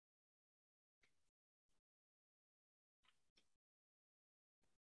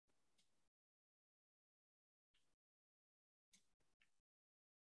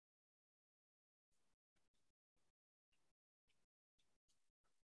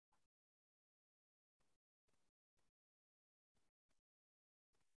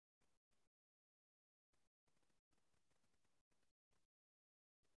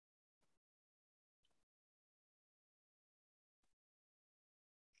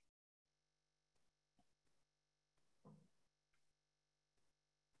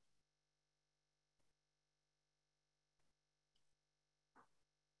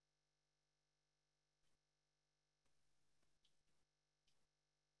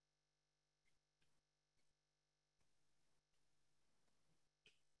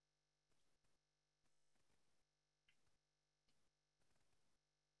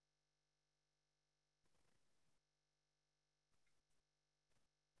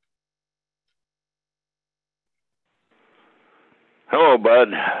Hello, bud.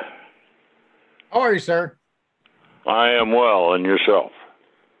 How are you, sir? I am well, and yourself?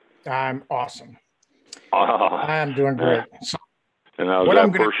 I'm awesome. Ah, I'm doing eh. great. So And now, is what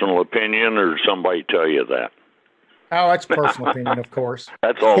I'm that gonna personal opinion, or somebody tell you that? oh, it's personal opinion, of course.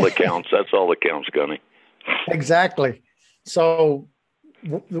 That's all that counts. That's all that counts, Gunny. Exactly. So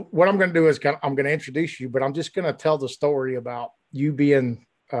what I'm going to do is I'm going to introduce you, but I'm just going to tell the story about you being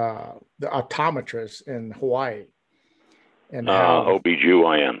the optometrist in Hawaii and how.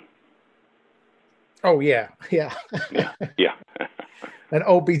 OBGYN. Oh yeah, yeah, Yeah, yeah. an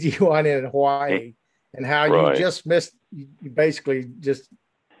OBGYN in Hawaii, and how you Right. just missed. You basically just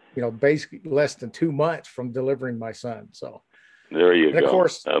basically less than 2 months from delivering my son. So. There you And of go.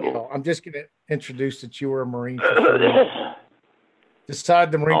 course, That'll. I'm just going to introduce that you were a Marine for 4 years.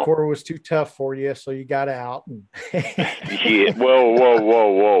 Decided the Marine Oh, Corps was too tough for you, so you got out. yeah. Whoa, whoa, whoa,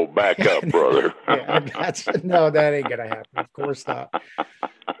 whoa. Back up, brother. Yeah, I got you. No, that ain't going to happen. Of course not.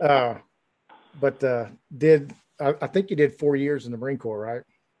 Uh, but did I think you did 4 years in the Marine Corps, right?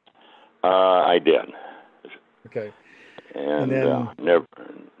 I did. Okay, and And then never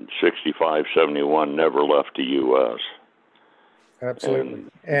 65, 71, never left the U.S. absolutely,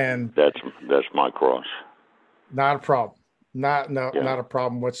 And and that's my cross. not a problem. Not no, Yeah. not a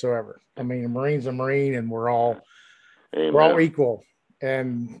problem whatsoever. I mean, a Marine's a Marine, and we're all Amen. equal.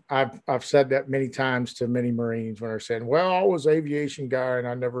 And I've said that many times to many Marines when they're saying, "Well, I was an aviation guy and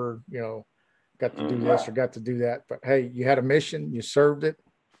I never, got to do Hmm. this or got to do that." But hey, you had a mission, you served it.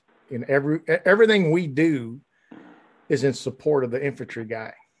 In everything we do is in support of the infantry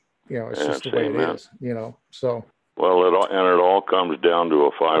guy. It's Yes, just the way it amen. is. So Well, it all comes down to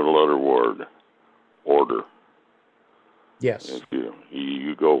a five-letter word: order. yes, If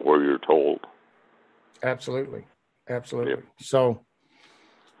you go where you're told. absolutely, Yep. absolutely. So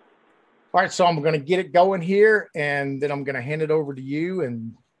all right, so I'm going to get it going here, and then I'm going to hand it over to you,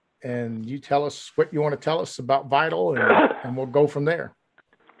 and you tell us what you want to tell us about Vital, and we'll go from there.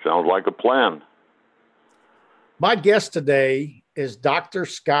 Sounds like a plan. My guest today is Dr.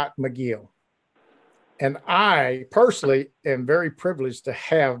 Scott McGill, and I personally am very privileged to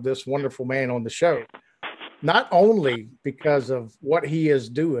have this wonderful man on the show, not only because of what he is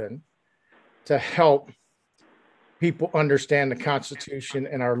doing to help people understand the Constitution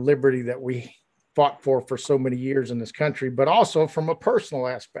and our liberty that we fought for so many years in this country, but also from a personal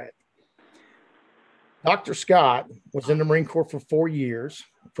aspect. Dr. Scott was in the Marine Corps for 4 years,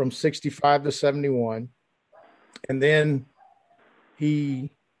 from 65 to 71. And then he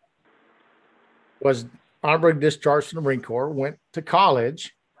was honorably discharged from the Marine Corps, went to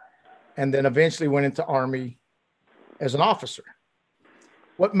college, and then eventually went into Army as an officer.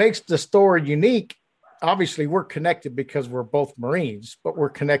 What makes the story unique, obviously, we're connected because we're both Marines, but we're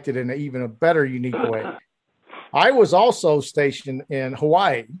connected in even a better, unique way. I was also stationed in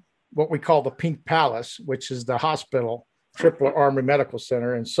Hawaii, what we call the Pink Palace, which is the hospital, Tripler Army Medical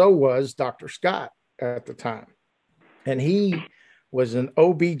Center, and so was Dr. Scott at the time. And he was an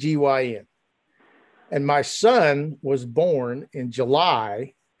OBGYN. And my son was born in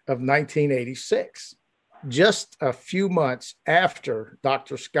July of 1986, just a few months after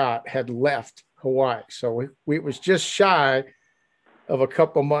Dr. Scott had left Hawaii. So it was just shy of a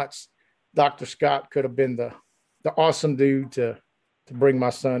couple months. Dr. Scott could have been the awesome dude to bring my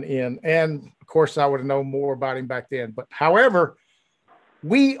son in. And of course, I would have known more about him back then. But however,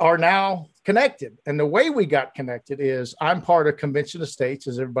 we are now connected. And the way we got connected is I'm part of Convention of States,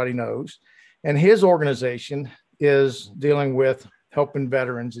 as everybody knows. And his organization is dealing with helping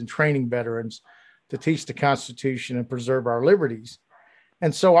veterans and training veterans to teach the Constitution and preserve our liberties.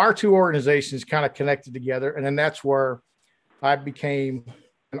 And so our two organizations kind of connected together. And then that's where I became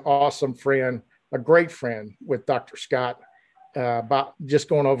an awesome friend, a great friend with Dr. Scott, about just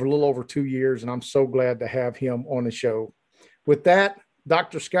going over a little over 2 years. And I'm so glad to have him on the show. With that,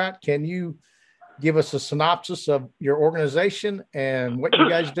 Dr. Scott, can you give us a synopsis of your organization and what you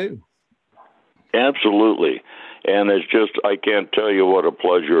guys do? Absolutely. And it's just, I can't tell you what a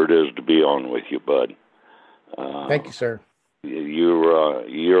pleasure it is to be on with you, bud. Thank Uh, you, sir.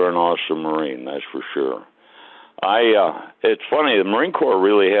 you're an awesome Marine, that's for sure. It's funny. The Marine Corps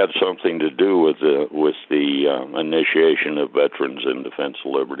really had something to do with the initiation of veterans in defense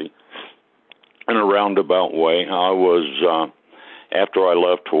of liberty. In a roundabout way, I was after I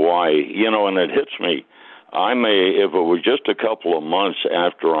left Hawaii, and it hits me. If it was just a couple of months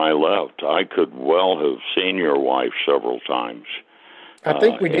after I left, I could well have seen your wife several times I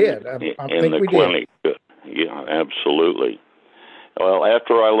think we in did. I in think the we did. clinic. Yeah, absolutely. Well,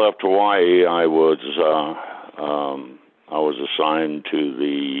 after I left Hawaii, I was assigned to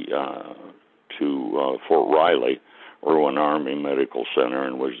the to Fort Riley, Irwin Army Medical Center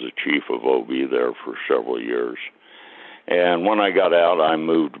and was the chief of OB there for several years. And when I got out, I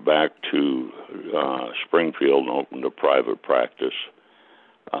moved back to Springfield and opened a private practice,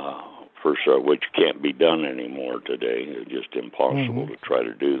 which can't be done anymore today. It's just impossible to try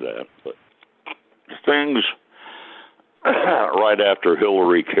to do that. But things right after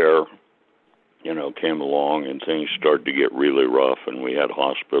Hillary Care, came along, and things started to get really rough, and we had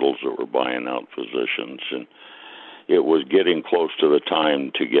hospitals that were buying out physicians, and it was getting close to the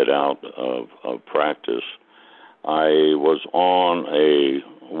time to get out of practice. I was on a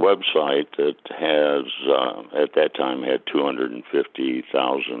website that has, at that time, had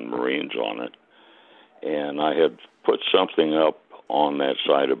 250,000 Marines on it, and I had put something up on that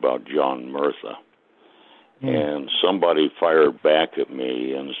site about John Murtha. And somebody fired back at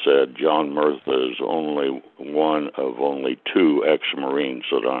me and said, John Murtha is only one of only 2 ex-Marines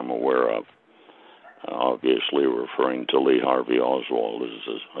that I'm aware of. Obviously referring to Lee Harvey Oswald as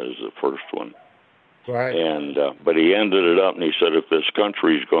the first one. Right. And but he ended it up and he said, if this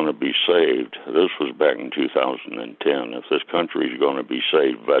country is going to be saved, this was back in 2010, if this country is going to be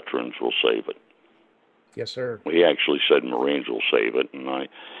saved, veterans will save it. Yes, sir. He actually said Marines will save it, and I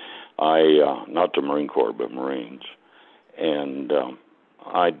not the Marine Corps, but Marines. And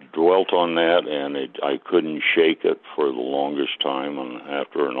I dwelt on that, and I couldn't shake it for the longest time. And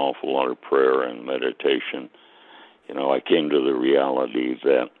after an awful lot of prayer and meditation, I came to the reality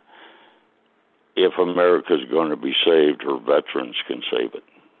that if America's going to be saved, her veterans can save it.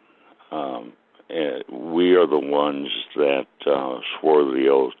 And we are the ones that swore the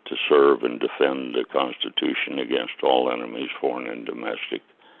oath to serve and defend the Constitution against all enemies, foreign and domestic.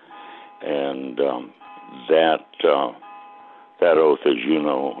 And that oath, as you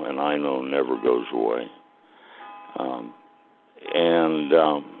know and I know, never goes away.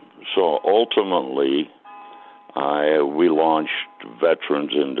 So ultimately, we launched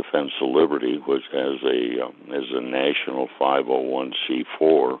Veterans in Defense of Liberty, which as a national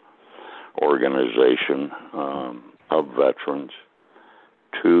 501c4 organization of veterans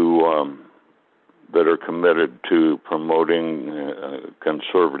that are committed to promoting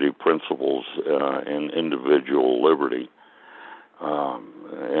conservative principles and individual liberty.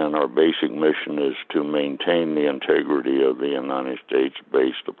 And our basic mission is to maintain the integrity of the United States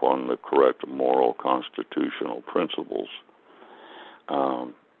based upon the correct moral constitutional principles.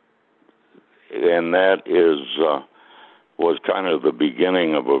 And that was kind of the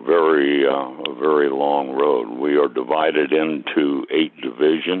beginning of a very long road. We are divided into 8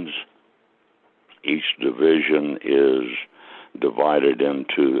 divisions. Each division is divided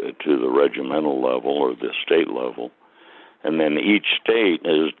into the regimental level or the state level. And then each state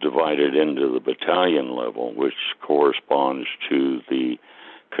is divided into the battalion level, which corresponds to the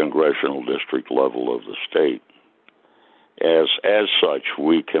congressional district level of the state. As such,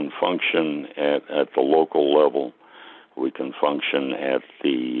 we can function at the local level, we can function at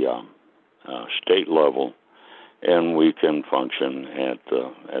the state level, and we can function at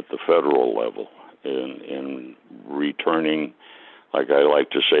the federal level in returning, like I like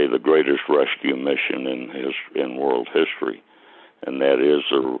to say, the greatest rescue mission in world history, and that is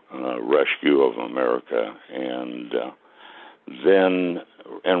the rescue of America, and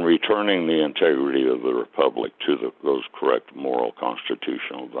returning the integrity of the republic to those correct moral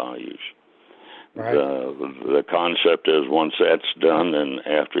constitutional values. Right. The concept is once that's done, and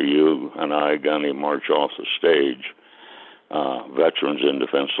after you and I, Gunny, march off the stage, Veterans in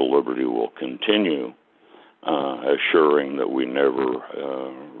Defense of Liberty will continue assuring that we never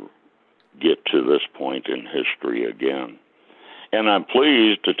get to this point in history again. And I'm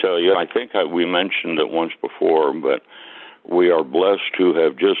pleased to tell you, I think we mentioned it once before, but we are blessed to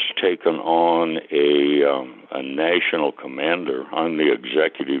have just taken on a national commander. I'm the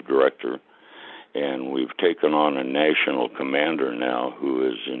executive director, and we've taken on a national commander now who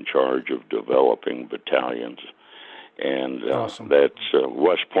is in charge of developing battalions. And awesome. That's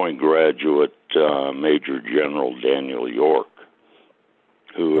West Point graduate Major General Daniel York,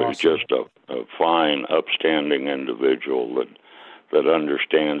 who awesome. Is just a fine, upstanding individual that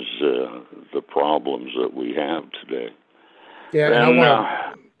understands the problems that we have today. Yeah,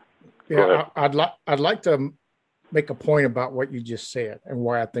 and I'd like to make a point about what you just said and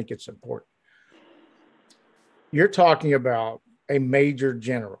why I think it's important. You're talking about a major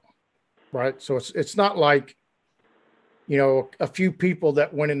general, right? So it's not like, a few people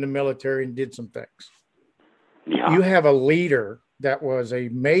that went in the military and did some things. Yeah. You have a leader that was a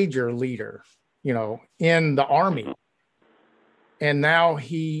major leader, in the Army. And now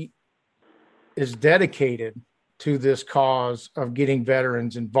he is dedicated to this cause of getting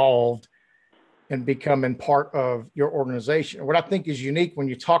veterans involved and becoming part of your organization. What I think is unique when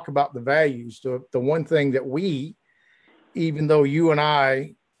you talk about the values, the one thing that we, even though you and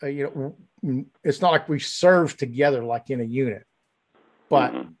I, it's not like we serve together like in a unit,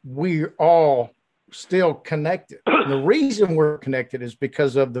 but we're all still connected. And the reason we're connected is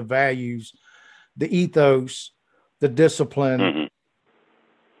because of the values, the ethos, the discipline,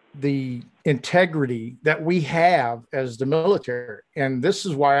 the integrity that we have as the military. And this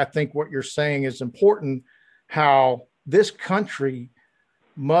is why I think what you're saying is important, how this country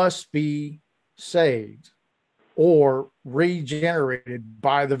must be saved or regenerated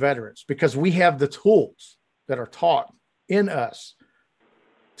by the veterans, because we have the tools that are taught in us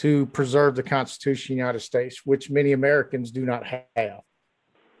to preserve the Constitution of the United States, which many Americans do not have.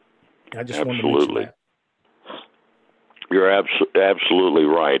 I just wanted to mention that. You're absolutely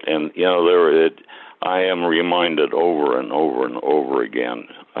right, and I am reminded over and over and over again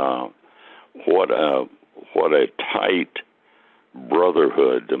what a tight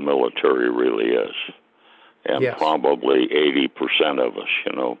brotherhood the military really is, and probably 80% of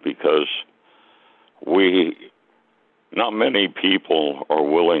us, because not many people are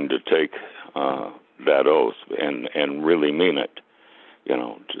willing to take that oath and really mean it.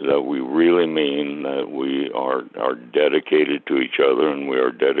 That we really mean that we are dedicated to each other and we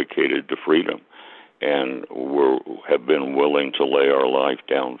are dedicated to freedom, and have been willing to lay our life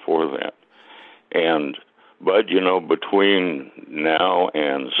down for that. But between now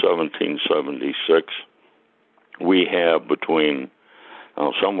and 1776, we have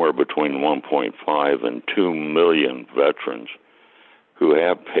somewhere between 1.5 and 2 million veterans who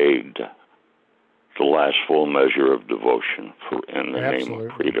have paid the last full measure of devotion in the name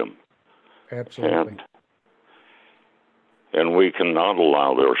of freedom. Absolutely. And we cannot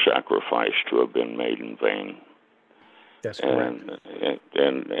allow their sacrifice to have been made in vain. That's correct.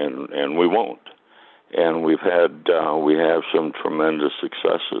 And we won't. And we have some tremendous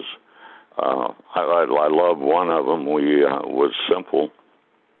successes. I love one of them. Was simple.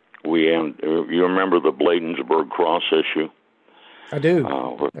 You remember the Bladensburg Cross issue? I do.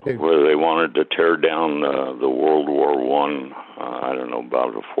 Where they wanted to tear down the World War I,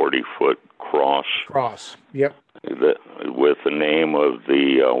 about a 40-foot cross. Cross, yep. With the name of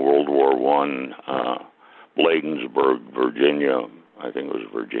the World War I, Bladensburg, Virginia. I think it was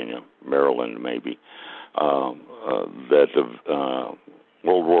Virginia, Maryland, maybe. That the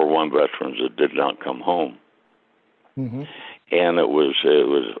World War I veterans that did not come home, and it was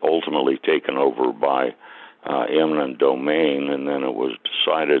ultimately taken over by eminent domain, and then it was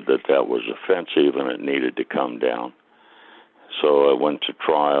decided that was offensive and it needed to come down. So it went to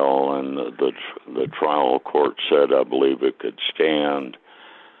trial, and the trial court said, I believe it could stand.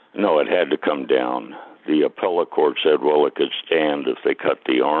 No, it had to come down. The appellate court said, well, it could stand if they cut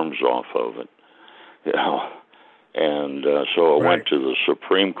the arms off of it. And so it went to the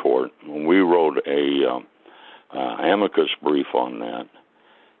Supreme Court. We wrote a amicus brief on that.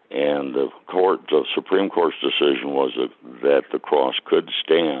 And the Supreme Court's decision was that the cross could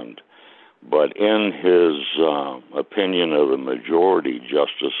stand. But in his opinion of the majority,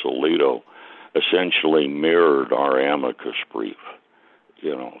 Justice Alito essentially mirrored our amicus brief.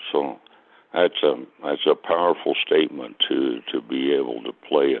 So that's a powerful statement to be able to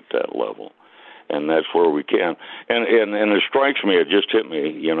play at that level, and that's where we can. And it strikes me, it just hit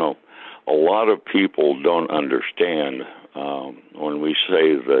me. A lot of people don't understand when we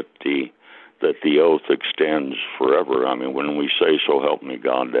say that the oath extends forever. I mean, when we say "So help me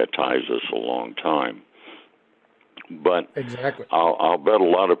God," that ties us a long time. But exactly, I'll bet a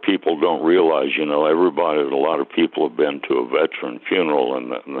lot of people don't realize. A lot of people have been to a veteran funeral,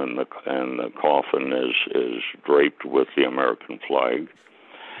 and the coffin is draped with the American flag,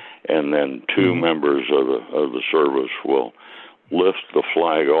 and then two members of the service will lift the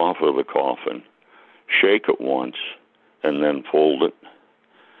flag off of the coffin, shake it once, and then fold it.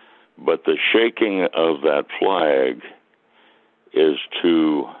 But the shaking of that flag is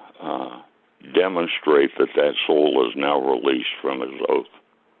to demonstrate that soul is now released from his oath.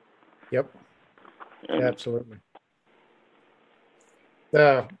 Yep, absolutely.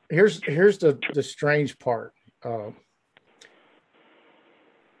 Here's the strange part.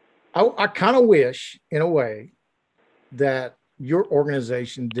 I kind of wish, in a way, that your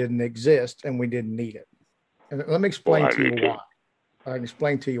organization didn't exist and we didn't need it. And let me explain to you why. I can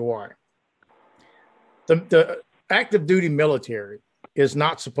explain to you why. The active duty military is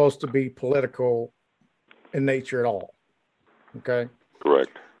not supposed to be political in nature at all. Okay.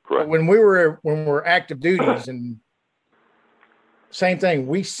 Correct. But when we're active duties, and same thing,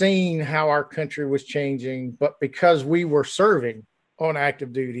 we seen how our country was changing, but because we were serving on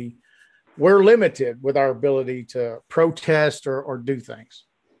active duty, we're limited with our ability to protest or do things.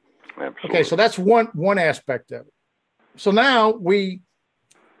 Absolutely. Okay, so that's one aspect of it. So now we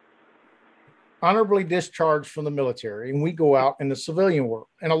honorably discharged from the military and we go out in the civilian world.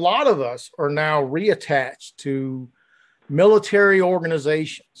 And a lot of us are now reattached to military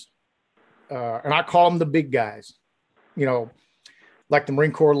organizations. And I call them the big guys, like the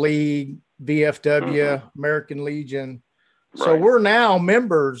Marine Corps League, VFW, American Legion. So we're now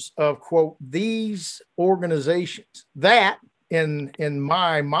members of, quote, these organizations that in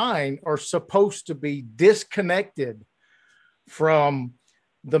my mind are supposed to be disconnected from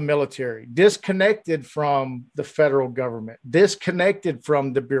the military, disconnected from the federal government, disconnected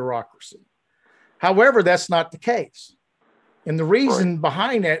from the bureaucracy. However, that's not the case. And the reason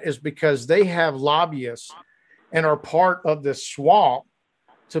behind that is because they have lobbyists and are part of this swamp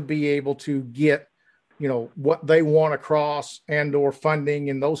to be able to get, what they want across and or funding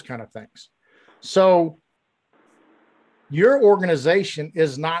and those kind of things. So your organization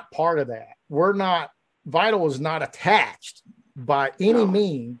is not part of that. Vital is not attached by any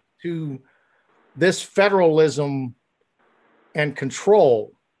means to this federalism and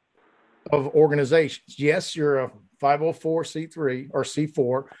control of organizations. Yes, you're a 504c3 or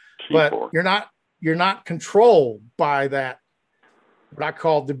C4, but you're not controlled by that, what I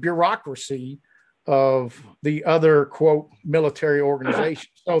call the bureaucracy of the other, quote, military organizations.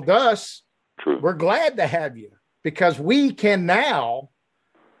 So thus, we're glad to have you, because we can now,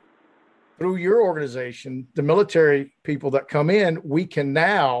 through your organization, the military people that come in, we can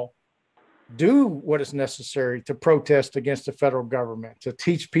now do what is necessary to protest against the federal government, to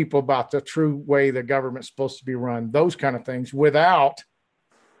teach people about the true way the government's supposed to be run, those kind of things, without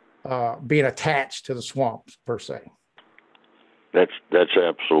being attached to the swamps per se. That's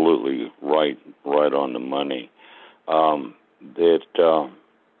absolutely right on the money. As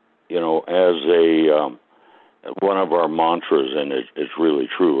one of our mantras, and it's really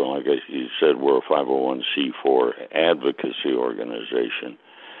true, like you said, we're a 501c4 advocacy organization,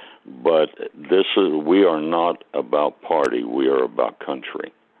 but we are not about party, we are about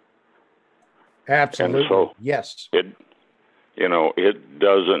country. Absolutely. And so yes. It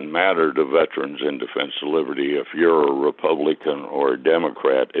doesn't matter to Veterans in Defense of Liberty if you're a Republican or a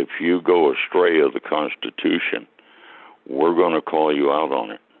Democrat. If you go astray of the Constitution, we're going to call you out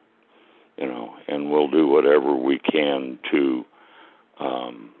on it, and we'll do whatever we can to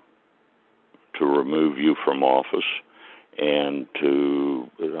remove you from office, and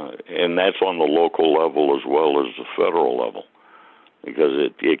and that's on the local level as well as the federal level,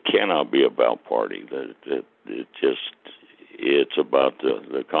 because it cannot be about party. It's about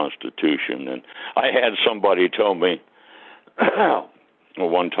the Constitution. And I had somebody tell me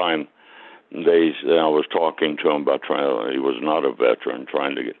one time, I was talking to him about he was not a veteran,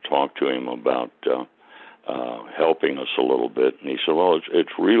 trying to talk to him about helping us a little bit. And he said, well,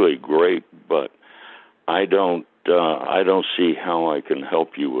 it's really great, but I don't see how I can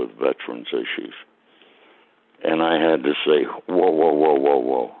help you with veterans issues. And I had to say,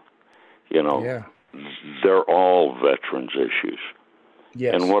 whoa. Yeah. They're all veterans issues.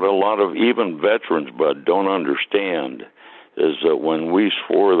 Yes. And what a lot of even veterans but don't understand is that when we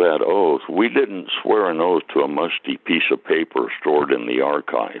swore that oath, we didn't swear an oath to a musty piece of paper stored in the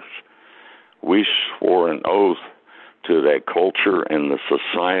archives. We swore an oath to that culture and the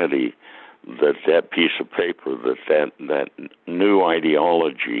society that piece of paper, that new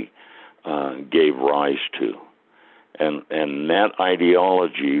ideology gave rise to. And that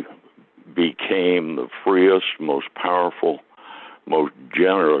ideology became the freest, most powerful, most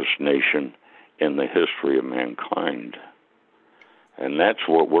generous nation in the history of mankind. And that's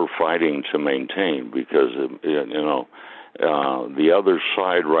what we're fighting to maintain, because, the other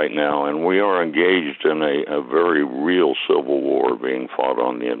side right now, and we are engaged in a very real civil war being fought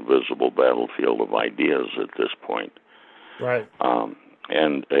on the invisible battlefield of ideas at this point. Right.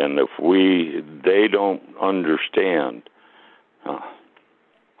 And if they don't understand,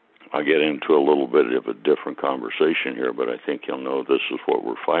 I'll get into a little bit of a different conversation here, but I think you'll know this is what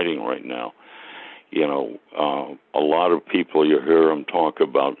we're fighting right now. A lot of people, you hear them talk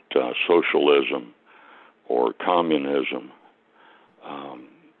about socialism or communism,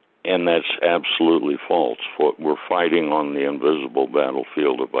 and that's absolutely false. What we're fighting on the invisible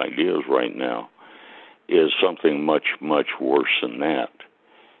battlefield of ideas right now is something much, much worse than that.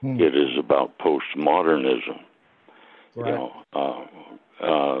 It is about postmodernism. Right.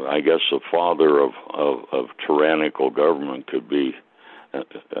 I guess the father of tyrannical government could be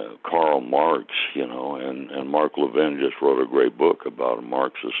Karl Marx, and Mark Levin just wrote a great book about a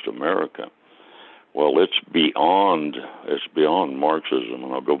Marxist America. well, it's beyond Marxism,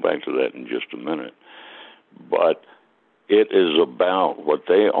 and I'll go back to that in just a minute. But it is about, what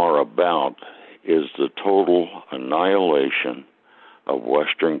they are about is the total annihilation of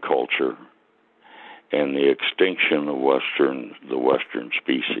Western culture and the extinction of the Western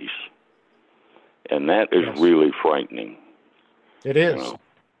species. And that is really frightening. It is.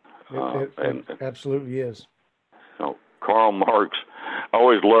 It absolutely is. Karl Marx, I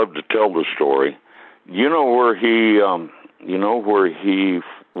always loved to tell the story. You know where he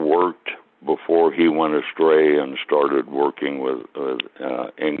worked before he went astray and started working with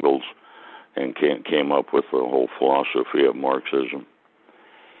Engels and came up with the whole philosophy of Marxism?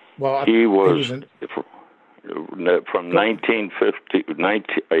 Well, he was from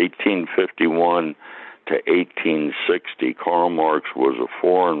 1851 to 1860. Karl Marx was a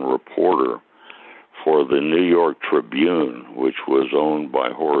foreign reporter for the New York Tribune, which was owned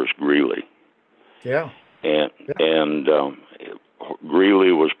by Horace Greeley. Yeah. And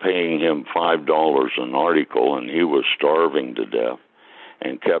Greeley was paying him $5 an article, and he was starving to death,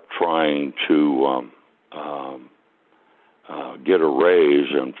 and kept trying to get a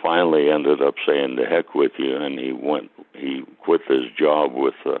raise, and finally ended up saying, "To heck with you," and he quit his job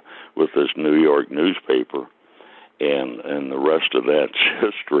with this New York newspaper, and the rest of that's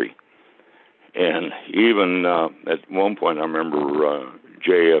history. And even at one point, I remember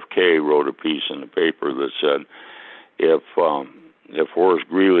JFK wrote a piece in the paper that said, if Horace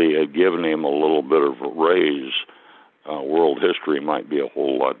Greeley had given him a little bit of a raise, world history might be a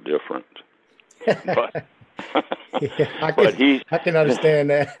whole lot different. But I can understand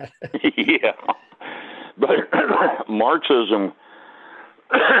that. Yeah, but Marxism,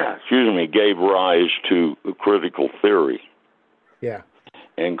 gave rise to critical theory. Yeah.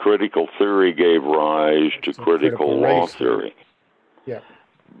 And critical theory gave rise to critical law theory. Yeah.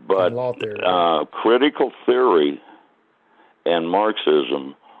 But law theory, critical theory and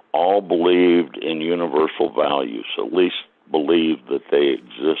Marxism all believed in universal values, at least believed that they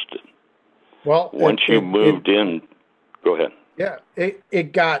existed. Well, once you moved in, go ahead. Yeah,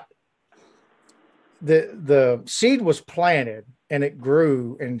 it got, the seed was planted and it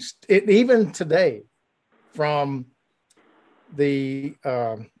grew, and it even today, from the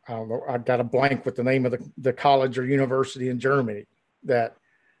I don't know, I got a blank with the name of the college or university in Germany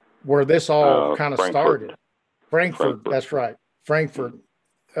where this all kind of started. Frankfurt, that's right, Frankfurt.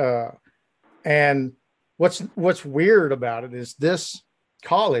 And what's weird about it is this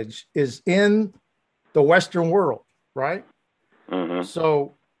college is in the Western world, right? Mm-hmm.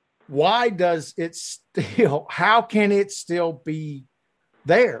 So why does it how can it still be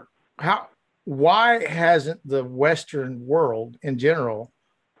there? Why hasn't the Western world in general,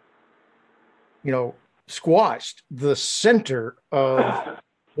 squashed the center of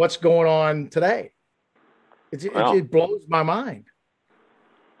what's going on today? It blows my mind.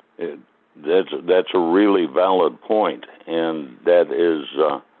 That's a really valid point, and that is,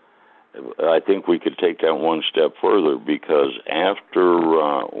 I think we could take that one step further, because after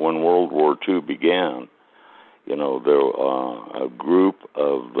when World War II began, there a group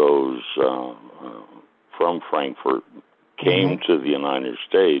of those from Frankfurt came to the United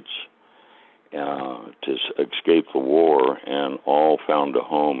States to escape the war, and all found a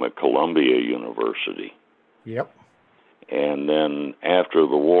home at Columbia University. Yep. And then after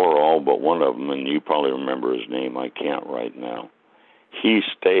the war, all but one of them, and you probably remember his name, I can't right now, he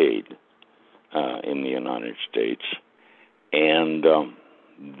stayed in the United States. And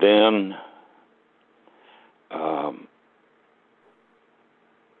then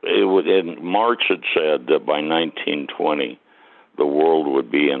Marx had said that by 1920, the world would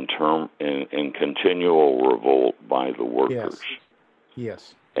be in continual revolt by the workers.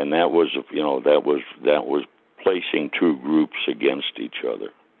 Yes. And that was placing two groups against each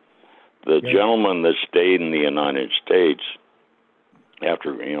other. The gentleman that stayed in the United States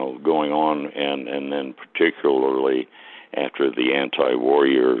after going on, and then particularly after the anti-war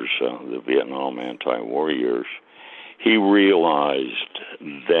years, the Vietnam anti-war years, he realized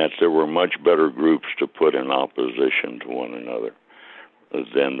that there were much better groups to put in opposition to one another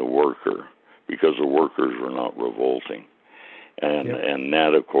than the worker, because the workers were not revolting. And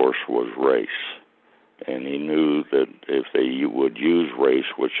that, of course, was race. And he knew that if they would use race,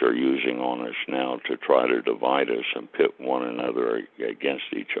 which they're using on us now, to try to divide us and pit one another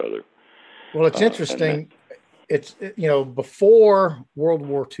against each other. Well, it's interesting. It's, before World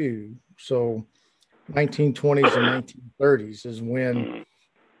War II, so 1920s and 1930s is when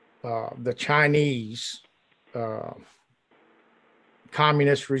the Chinese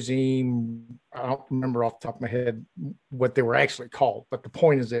communist regime, I don't remember off the top of my head what they were actually called, but the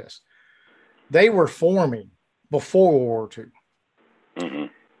point is this. they were forming before World War II. Mm-hmm.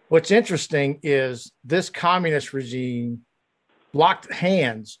 What's interesting is this communist regime locked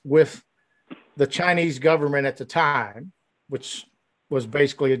hands with the Chinese government at the time, which was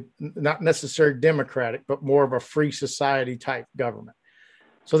basically not necessarily democratic, but more of a free society type government.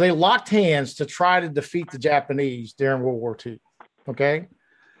 So they locked hands to try to defeat the Japanese during World War II. Okay.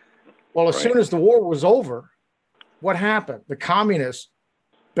 Well, as soon as the war was over, what happened? The communists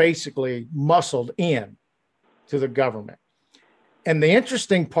basically muscled in to the government. And the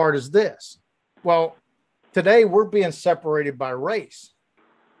interesting part is this. Well, today we're being separated by race,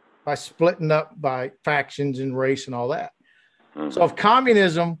 by splitting up by factions and race and all that. Mm-hmm. So if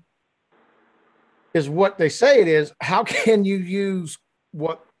communism is what they say it is, how can you use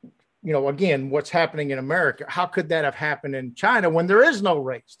what, again, what's happening in America? How could that have happened in China when there is no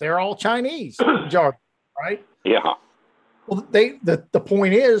race? They're all Chinese, right? Yeah. Well, the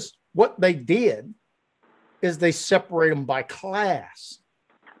point is what they did is they separate them by class.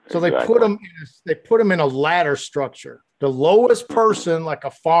 So they put them in a ladder structure. The lowest person, like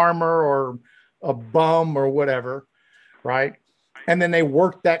a farmer or a bum or whatever, right? And then they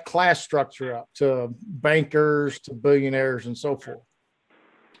work that class structure up to bankers, to billionaires, and so forth.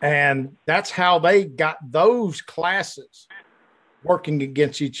 And that's how they got those classes working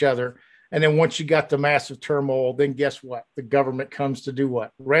against each other. And then once you got the massive turmoil, then guess what? The government comes to do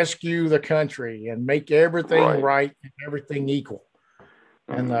what? Rescue the country and make everything right and everything equal.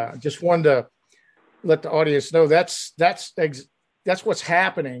 Mm-hmm. And just wanted to let the audience know that's what's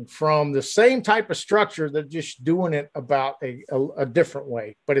happening from the same type of structure. They're just doing it about a different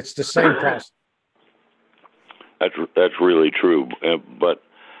way, but it's the same process. That's really true. But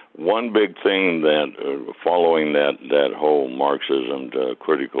one big thing that following that whole Marxism to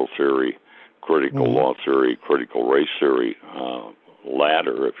critical theory, critical mm-hmm. law theory, critical race theory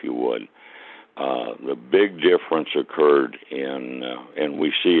ladder, if you would, the big difference occurred and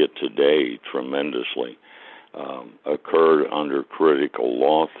we see it today tremendously, occurred under critical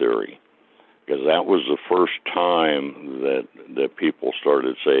law theory, because that was the first time that people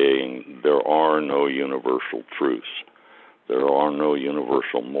started saying there are no universal truths. There are no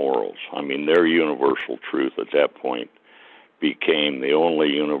universal morals. I mean, their universal truth at that point became the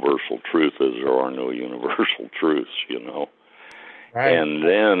only universal truth is there are no universal truths, Right. And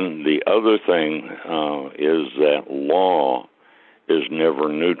then the other thing is that law is never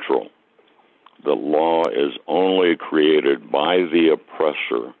neutral. The law is only created by the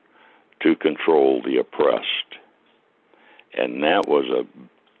oppressor to control the oppressed. And that was a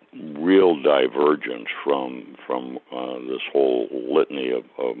real divergence from this whole litany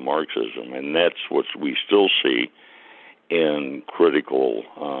of Marxism, and that's what we still see in critical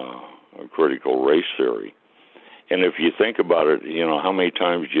race theory. And if you think about it, how many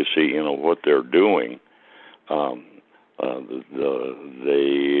times you see what they're doing,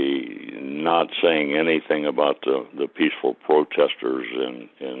 they not saying anything about the peaceful protesters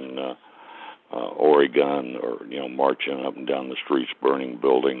in Oregon, or marching up and down the streets, burning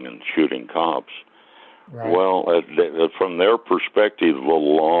buildings and shooting cops. Right. Well, from their perspective, the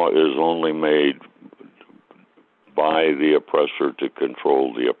law is only made by the oppressor to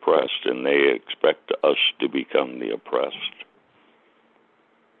control the oppressed, and they expect us to become the oppressed.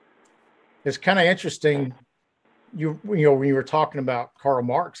 It's kind of interesting. When you were talking about Karl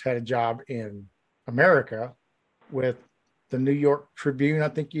Marx had a job in America with the New York Tribune, I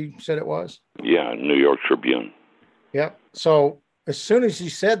think you said it was? Yeah, New York Tribune. Yep. So as soon as you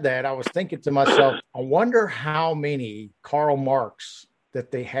said that, I was thinking to myself, I wonder how many Karl Marx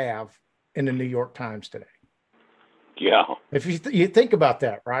that they have in the New York Times today. Yeah. If you think about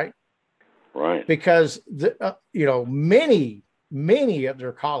that, right? Right. Because, many of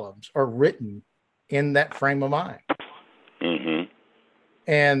their columns are written in that frame of mind. Mm-hmm.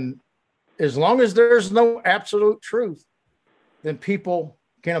 And as long as there's no absolute truth, then people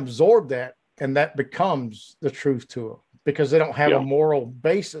can absorb that, and that becomes the truth to them because they don't have a moral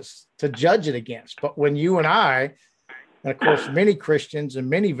basis to judge it against. But when you and I, and of course, many Christians and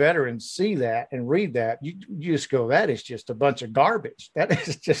many veterans see that and read that, you just go, that is just a bunch of garbage. That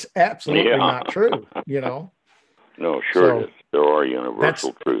is just absolutely not true, No, sure so it is. There are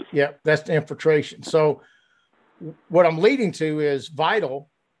universal truths. Yeah, that's the infiltration. So what I'm leading to is Vital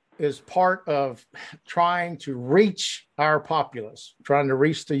is part of trying to reach our populace, trying to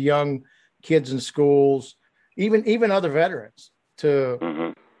reach the young kids in schools, even other veterans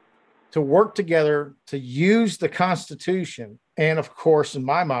to work together to use the Constitution. And of course, in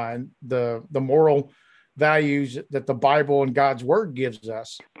my mind, the moral values that the Bible and God's word gives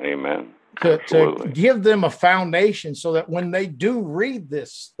us. Amen. To give them a foundation so that when they do read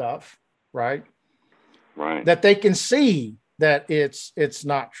this stuff, right? Right. That they can see that it's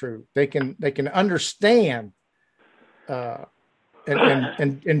not true. They can understand and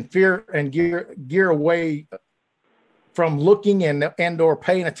fear and gear away from looking and or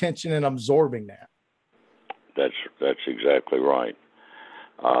paying attention and absorbing that. That's exactly right.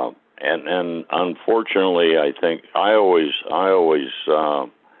 And unfortunately, I think I always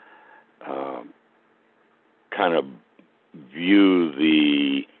kind of view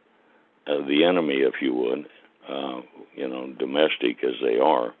the enemy, if you would, domestic as they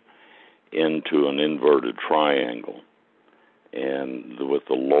are, into an inverted triangle, and with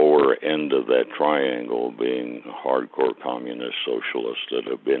the lower end of that triangle being hardcore communist socialists that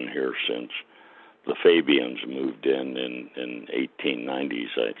have been here since the Fabians moved in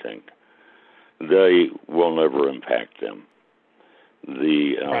 1890s, I think. They will never impact them.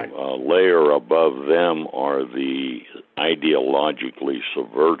 The layer above them are the ideologically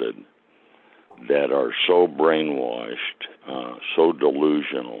subverted that are so brainwashed, so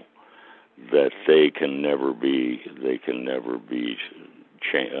delusional that they can never be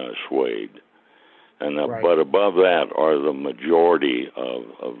swayed. And but above that are the majority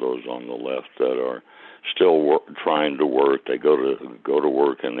of those on the left that are still trying to work. They go to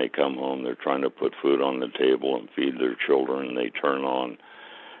work and they come home. They're trying to put food on the table and feed their children. They turn on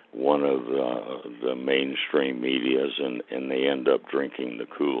one of the mainstream medias and they end up drinking the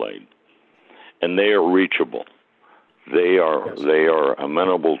Kool-Aid. And they are reachable. They are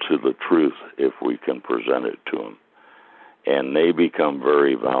amenable to the truth if we can present it to them, and they become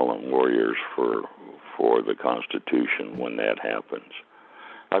very valiant warriors for the Constitution when that happens.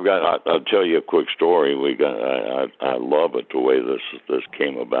 I'll tell you a quick story. I love it the way this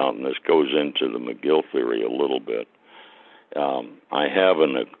came about, and this goes into the McGill theory a little bit. I have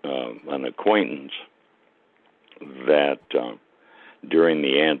an acquaintance that during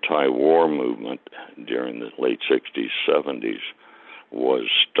the anti-war movement during the late 60s, 70s, was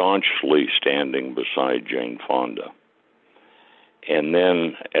staunchly standing beside Jane Fonda. And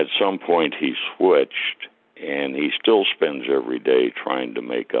then at some point he switched, and he still spends every day trying to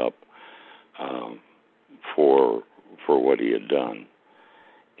make up for what he had done.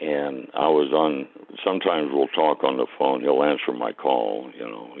 And sometimes we'll talk on the phone. He'll answer my call,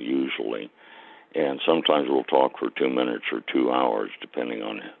 usually. And sometimes we'll talk for 2 minutes or 2 hours, depending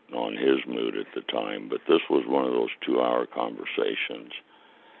on his mood at the time. But this was one of those 2-hour conversations.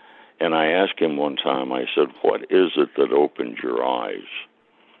 And I asked him one time, I said, what is it that opened your eyes?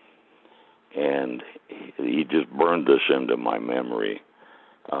 And he just burned this into my memory.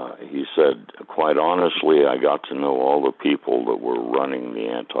 He said, quite honestly, I got to know all the people that were running the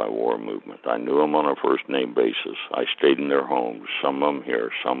anti-war movement. I knew them on a first-name basis. I stayed in their homes, some of them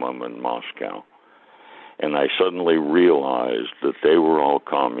here, some of them in Moscow. And I suddenly realized that they were all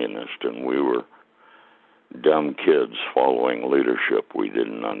communist and we were dumb kids following leadership we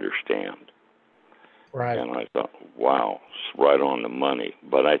didn't understand. Right. And I thought, wow, it's right on the money.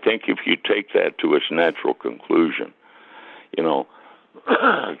 But I think if you take that to its natural conclusion,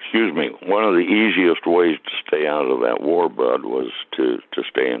 excuse me, one of the easiest ways to stay out of that war, Bud, was to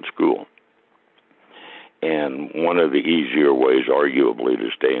stay in school. And one of the easier ways, arguably,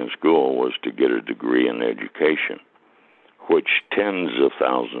 to stay in school was to get a degree in education, which tens of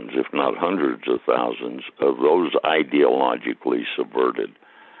thousands, if not hundreds of thousands, of those ideologically subverted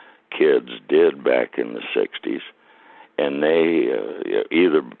kids did back in the 60s. And they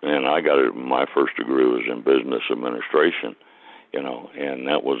I got it, my first degree was in business administration, and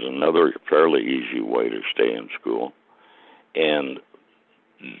that was another fairly easy way to stay in school. And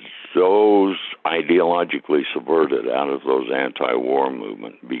those ideologically subverted out of those anti-war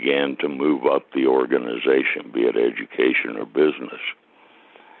movement began to move up the organization, be it education or business.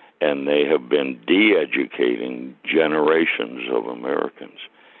 And they have been de-educating generations of Americans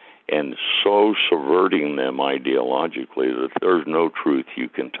and so subverting them ideologically that there's no truth you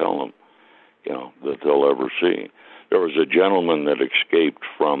can tell them, that they'll ever see. There was a gentleman that escaped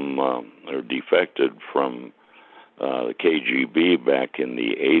from, or defected from the KGB back in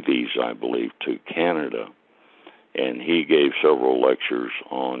the 80s, I believe, to Canada. And he gave several lectures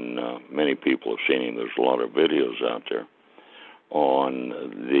on, many people have seen him, there's a lot of videos out there, on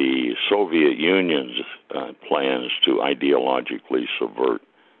the Soviet Union's plans to ideologically subvert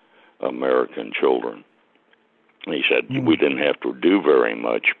American children. And he said, we didn't have to do very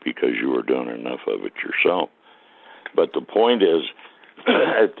much because you were doing enough of it yourself. But the point is,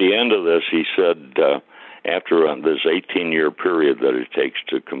 at the end of this, he said, after this 18-year period that it takes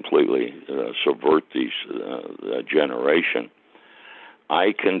to completely subvert these generation,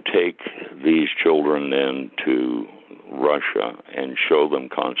 I can take these children then to Russia and show them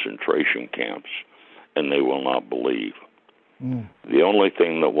concentration camps, and they will not believe. The only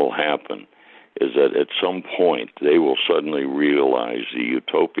thing that will happen is that at some point they will suddenly realize the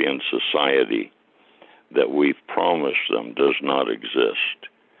utopian society that we've promised them does not exist,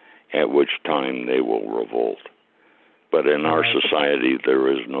 at which time they will revolt. But in our society,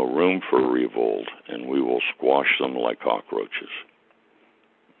 there is no room for revolt, and we will squash them like cockroaches.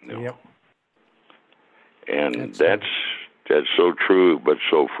 Yep. And that's so true, but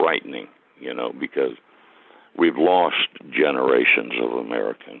so frightening, because we've lost generations of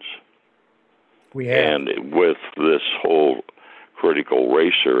Americans. We have. And with this whole critical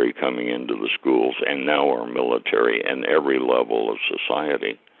race theory coming into the schools, and now our military and every level of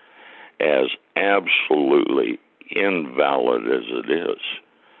society, as absolutely invalid as it is,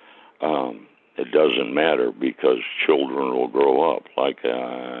 it doesn't matter, because children will grow up. Like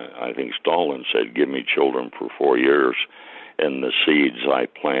I think Stalin said, give me children for 4 years, and the seeds I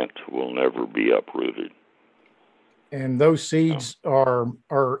plant will never be uprooted. And those seeds are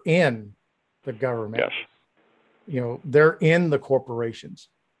in the government. Yes. They're in the corporations.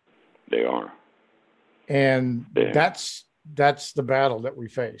 They are. And that's the battle that we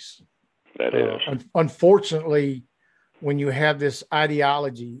face. That is. Unfortunately, when you have this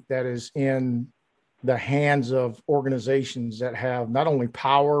ideology that is in the hands of organizations that have not only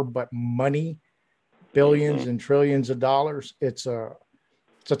power, but money, billions and trillions of dollars, it's a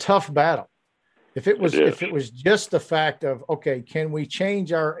tough battle. If it was just the fact of, okay, can we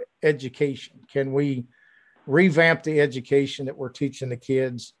change our education? Can we revamp the education that we're teaching the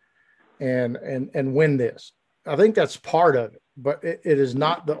kids and win this? I think that's part of it, but it is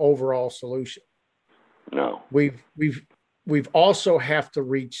not the overall solution. No. We've also have to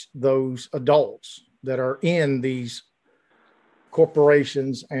reach those adults that are in these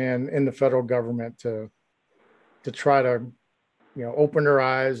corporations and in the federal government to try to open their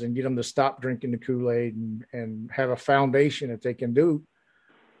eyes and get them to stop drinking the Kool-Aid and have a foundation that they can do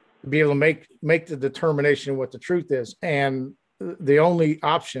to be able to make the determination of what the truth is. And the only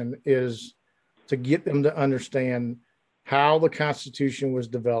option is to get them to understand how the Constitution was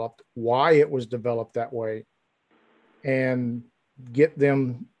developed, why it was developed that way, and get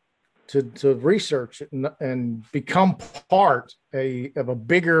them to research it and become part of a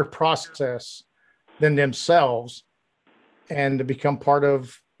bigger process than themselves, and to become part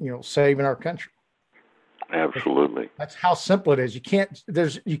of, saving our country. Absolutely. That's how simple it is. You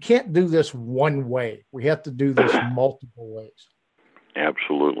can't do this one way. We have to do this multiple ways.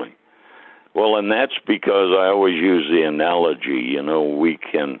 Absolutely. Well, and that's because I always use the analogy, we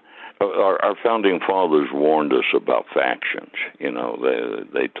can, our founding fathers warned us about factions.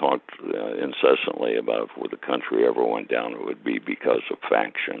 They talked incessantly about if the country ever went down, it would be because of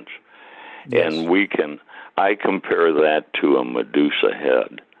factions. Yes. And I compare that to a Medusa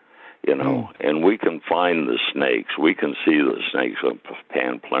head, and we can find the snakes. We can see the snakes of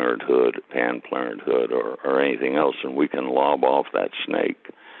Planned Parenthood or anything else, and we can lob off that snake.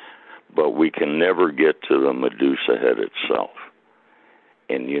 But we can never get to the Medusa head itself.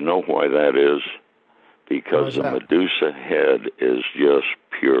 And you know why that is? Because the Medusa head is just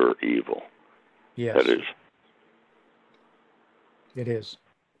pure evil. Yes. That is. It is.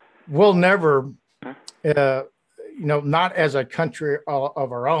 We'll never, not as a country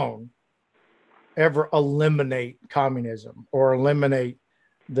of our own, ever eliminate communism or eliminate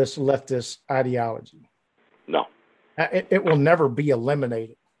this leftist ideology. No. It will never be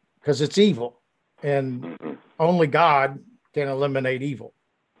eliminated because it's evil. And only God can eliminate evil.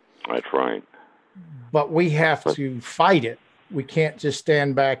 That's right. But we have to fight it. We can't just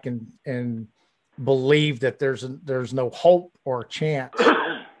stand back and believe that there's no hope or chance.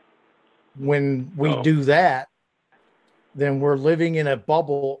 When we do that, then we're living in a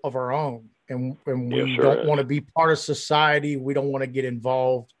bubble of our own, and we don't want to be part of society. We don't want to get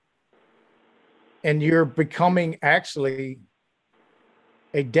involved. And you're becoming actually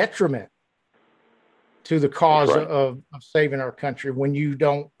a detriment to the cause of saving our country when you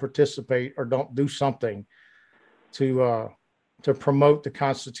don't participate or don't do something to promote the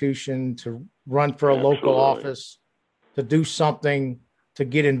Constitution, to run for a local office, to do something to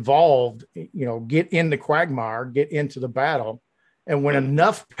get involved, get in the quagmire, get into the battle. And when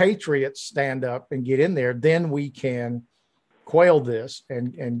enough patriots stand up and get in there, then we can quail this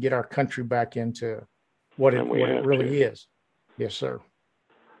and get our country back into what it really is. Yes, sir.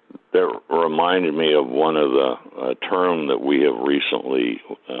 That reminded me of one of the term that we have recently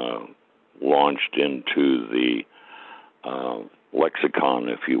launched into the lexicon,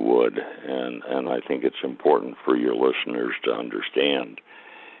 if you would, and I think it's important for your listeners to understand,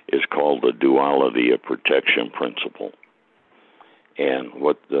 is called the duality of protection principle. And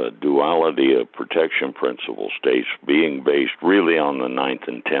what the duality of protection principle states, being based really on the 9th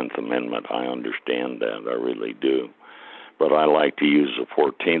and 10th Amendment, I understand that, I really do. But I like to use the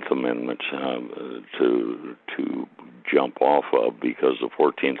 14th Amendment to jump off of, because the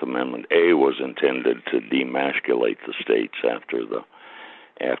 14th Amendment, A, was intended to demasculate the states after the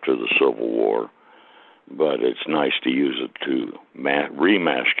Civil War. But it's nice to use it to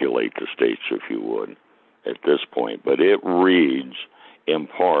remasculate the states, if you would, at this point. But it reads, in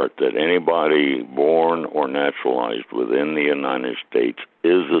part, that anybody born or naturalized within the United States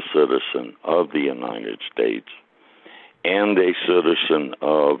is a citizen of the United States and a citizen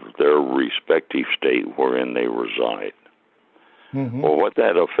of their respective state wherein they reside. Mm-hmm. Well, what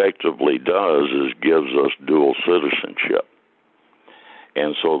that effectively does is gives us dual citizenship.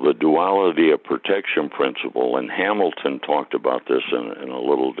 And so the duality of protection principle, and Hamilton talked about this in a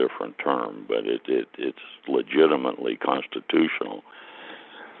little different term, but it's legitimately constitutional.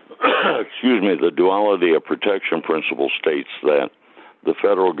 Excuse me, the duality of protection principle states that the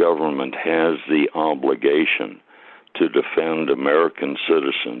federal government has the obligation to defend American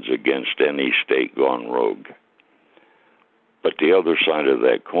citizens against any state gone rogue. But the other side of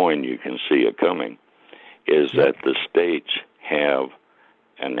that coin, you can see it coming, is that the states have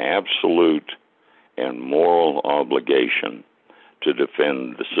an absolute and moral obligation to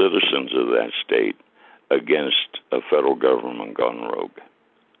defend the citizens of that state against a federal government gone rogue.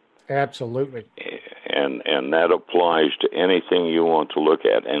 Absolutely. And that applies to anything you want to look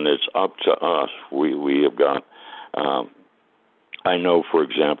at, and it's up to us. We have got, I know, for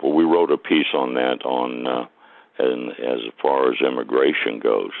example, we wrote a piece on that as far as immigration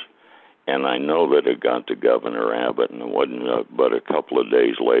goes. And I know that it got to Governor Abbott, and it wasn't but a couple of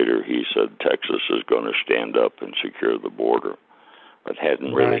days later he said Texas is going to stand up and secure the border. It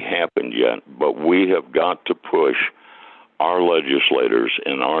hadn't really happened yet, but we have got to push our legislators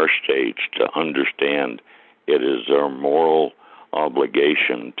in our states to understand it is their moral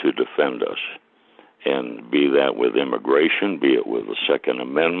obligation to defend us. And be that with immigration, be it with the Second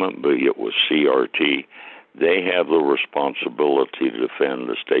Amendment, be it with CRT, they have the responsibility to defend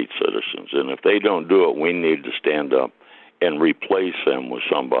the state citizens. And if they don't do it, we need to stand up and replace them with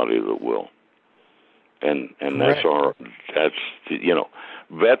somebody that will. And that's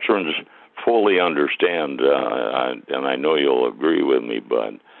veterans fully understand, and I know you'll agree with me,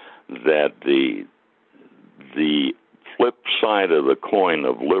 Bud, that the flip side of the coin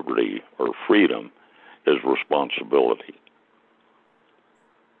of liberty or freedom is responsibility.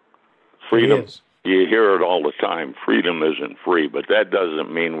 Freedom. You hear it all the time. Freedom isn't free, but that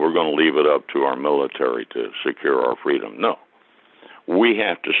doesn't mean we're going to leave it up to our military to secure our freedom. No. We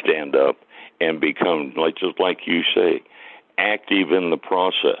have to stand up and become, just like you say, active in the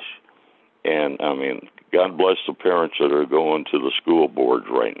process. And, I mean, God bless the parents that are going to the school boards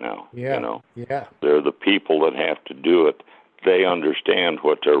right now. Yeah. They're the people that have to do it. They understand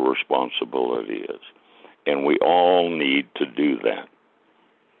what their responsibility is. And we all need to do that.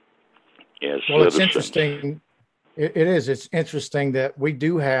 Well, it's interesting. It is. It's interesting that we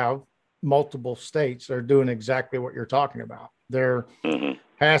do have multiple states that are doing exactly what you're talking about. They're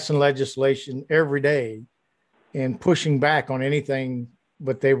passing legislation every day and pushing back on anything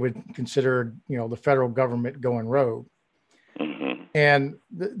what they would consider, the federal government going rogue. Mm-hmm. And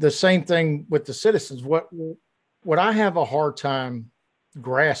the same thing with the citizens. What I have a hard time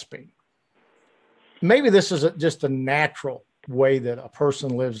grasping, maybe this is just a natural way that a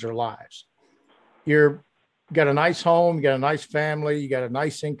person lives their lives. You got a nice home, you got a nice family, you got a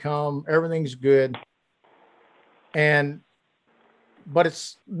nice income, everything's good. But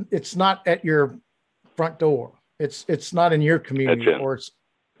it's not at your front door. It's not in your community, or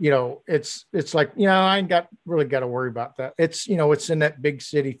it's like, I ain't really got to worry about that. It's in that big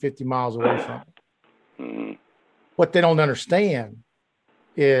city 50 miles away from it. Mm-hmm. What they don't understand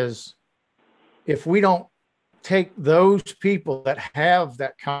is if we don't take those people that have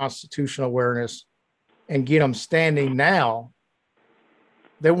that constitutional awareness and get them standing now,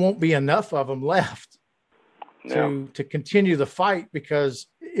 there won't be enough of them left to continue the fight, because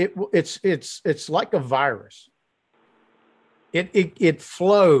it's like a virus. It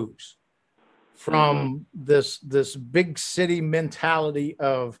flows from this big city mentality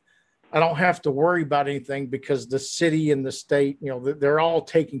of, I don't have to worry about anything because the city and the state, they're all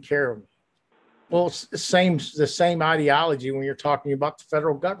taking care of me. Well, it's the same ideology when you're talking about the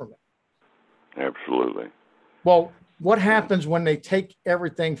federal government. Absolutely. Well, what happens when they take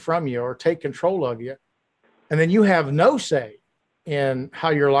everything from you or take control of you, and then you have no say in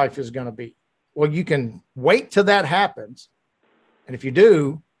how your life is going to be? Well, you can wait till that happens. And if you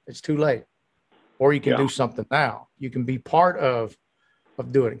do, It's too late. Or you can Yeah. do something now. You can be part of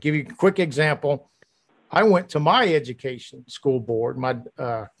doing it. Give you a quick example. I went to my education school board, my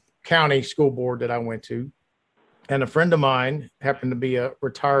county school board that I went to, and a friend of mine happened to be a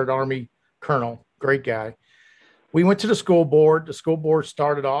retired Army colonel, great guy. We went to the school board. The school board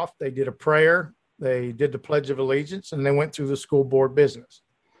started off, they did a prayer, they did the Pledge of Allegiance, and they went through the school board business.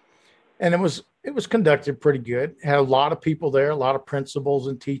 And it was conducted pretty good. Had a lot of people there, a lot of principals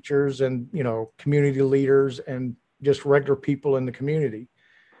and teachers and, community leaders and just regular people in the community.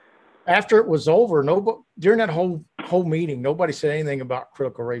 After it was over, during that whole meeting, nobody said anything about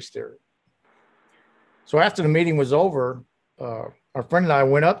critical race theory. So after the meeting was over, our friend and I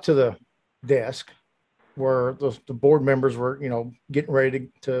went up to the desk where the board members were, getting ready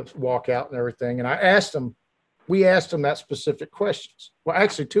to walk out and everything. And we asked them that specific questions. Well,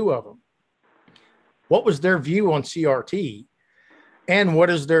 actually two of them. What was their view on CRT? And what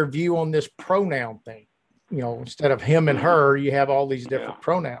is their view on this pronoun thing? Instead of him and her, you have all these different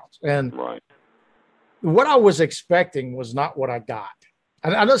pronouns. And what I was expecting was not what I got.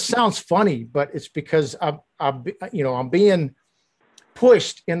 I know it sounds funny, but it's because I'm being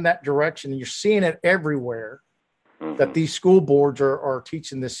pushed in that direction. You're seeing it everywhere that these school boards are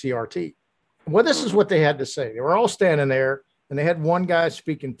teaching this CRT. Well, this is what they had to say. They were all standing there and they had one guy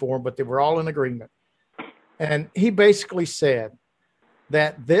speaking for them, but they were all in agreement. And he basically said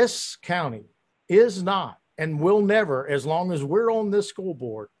that this county is not and will never, as long as we're on this school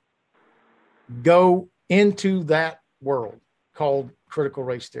board, go into that world called critical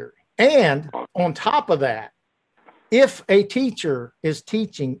race theory. And on top of that, if a teacher is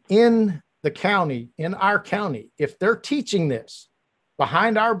teaching in the county, in our county, if they're teaching this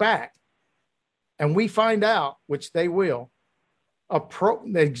behind our back and we find out, which they will,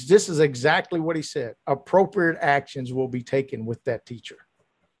 this is exactly what he said, appropriate actions will be taken with that teacher.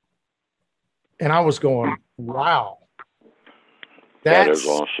 And I was going, wow. That is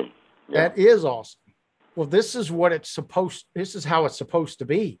awesome. Yeah. That is awesome. Well, this is how it's supposed to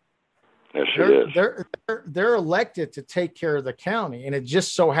be. Yes, it is. They're elected to take care of the county. And it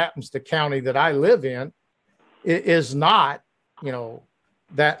just so happens the county that I live in is not,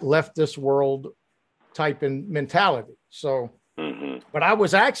 that left this world type in mentality. So, but I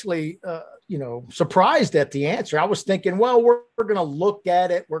was actually, surprised at the answer. I was thinking, well, we're going to look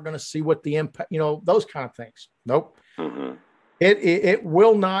at it. We're going to see what the impact, those kind of things. Nope. It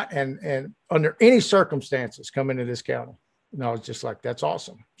will not, and under any circumstances, come into this county. No, it's just like, that's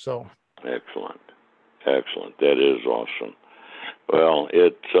awesome. So excellent. That is awesome. Well,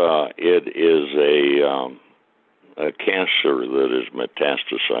 it is a cancer that is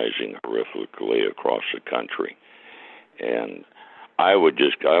metastasizing horrifically across the country, and I would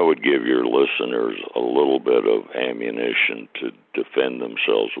give your listeners a little bit of ammunition to defend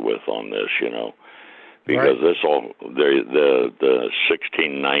themselves with on this, because this the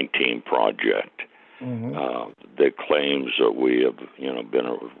 1619 project that claims that we have been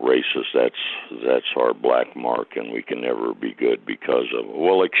racist. That's our black mark, and we can never be good because of it.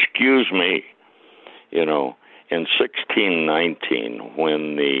 Well, excuse me, in 1619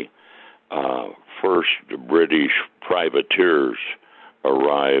 when the first British privateers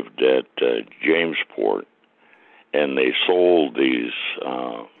arrived at Jamesport, and they sold these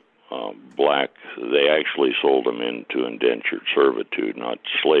they actually sold them into indentured servitude, not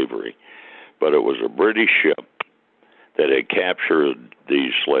slavery, but it was a British ship that had captured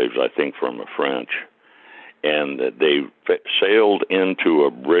these slaves, I think from the French, and they sailed into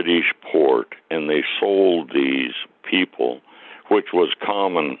a British port, and they sold these people, which was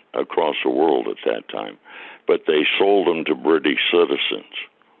common across the world at that time, but they sold them to British citizens.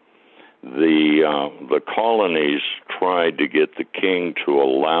 The colonies tried to get the king to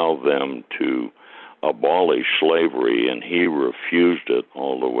allow them to abolish slavery, and he refused it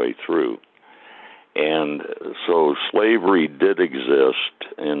all the way through. And so slavery did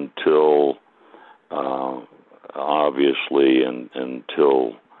exist until, obviously,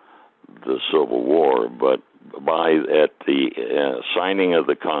 until the Civil War. But at the signing of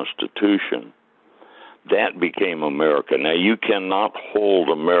the Constitution, that became America. Now, you cannot hold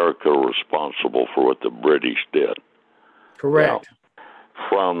America responsible for what the British did. Correct. Now,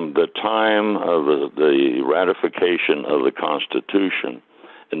 from the time of the ratification of the Constitution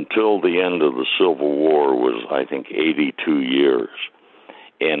until the end of the Civil War was, I think, 82 years.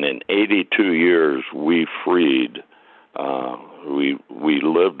 And in 82 years, we freed, we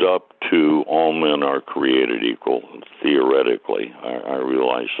lived up to all men are created equal, theoretically. I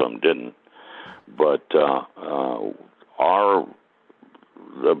realize some didn't. But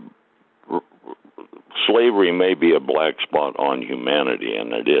slavery may be a black spot on humanity,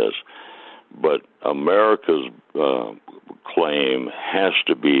 and it is, but America's claim has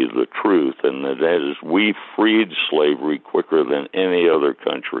to be the truth, and that is we freed slavery quicker than any other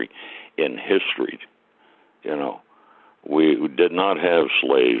country in history. You know, we did not have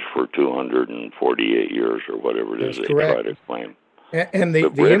slaves for 248 years or whatever it is they try to claim. And the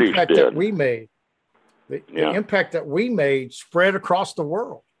impact that we made, the impact that we made spread across the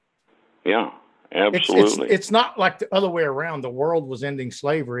world. Yeah, absolutely. It's not like the other way around. The world was ending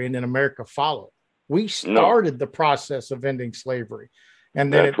slavery and then America followed. We started the process of ending slavery,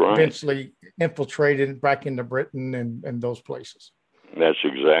 and then eventually infiltrated back into Britain and those places. That's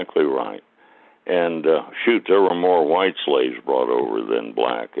exactly right. And shoot, there were more white slaves brought over than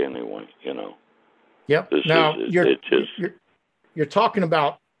black anyway, you know. Yep. Now, you're talking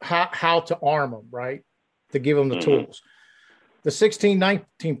about how to arm them, right? To give them the tools. The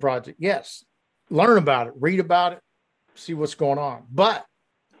 1619 Project, yes. Learn about it, read about it, see what's going on. But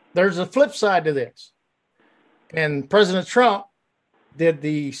there's a flip side to this. And President Trump did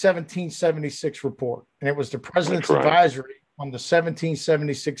the 1776 report, and it was the president's advisory on the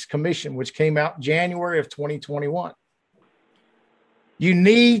 1776 Commission, which came out January of 2021. You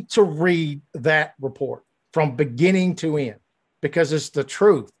need to read that report from beginning to end because it's the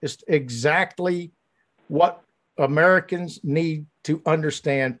truth. It's exactly what Americans need to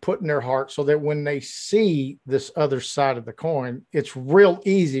understand, put in their heart, so that when they see this other side of the coin, it's real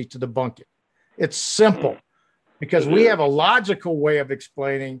easy to debunk it. It's simple because we have a logical way of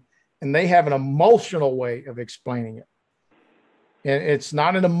explaining and they have an emotional way of explaining it. And it's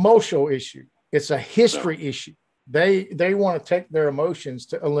not an emotional issue. It's a history issue. They want to take their emotions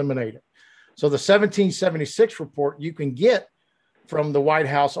to eliminate it. So the 1776 report you can get from the White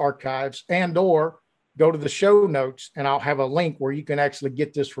House archives or go to the show notes, and I'll have a link where you can actually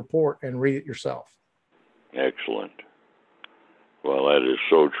get this report and read it yourself. Excellent. Well, that is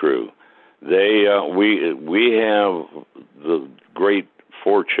so true. We have the great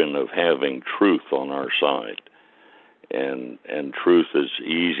fortune of having truth on our side, and truth is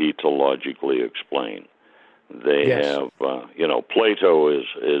easy to logically explain. They have, Plato is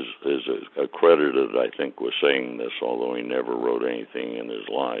accredited, I think, with saying this, although he never wrote anything in his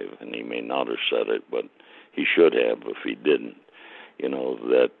life, and he may not have said it, but he should have if he didn't. You know,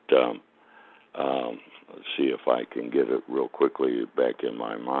 that, let's see if I can get it real quickly back in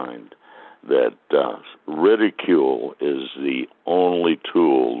my mind, that ridicule is the only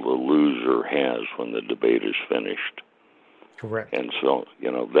tool the loser has when the debate is finished. Correct. And so,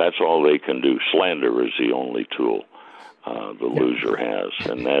 that's all they can do. Slander is the only tool the loser has.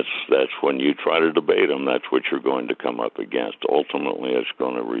 And that's when you try to debate them, that's what you're going to come up against. Ultimately, it's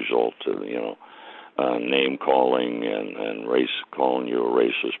going to result to, name calling and calling you a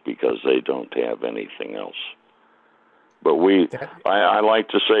racist because they don't have anything else. But I like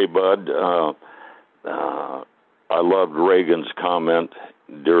to say, Bud, I loved Reagan's comment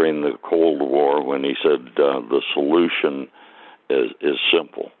during the Cold War when he said the solution is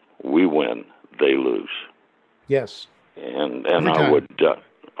simple. We win, they lose. Yes. And I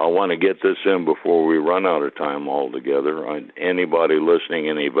want to get this in before we run out of time altogether. Anybody listening,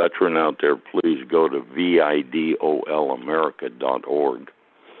 any veteran out there, please go to VIDOLAmerica.org.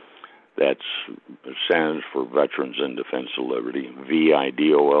 That stands for Veterans in Defense of Liberty,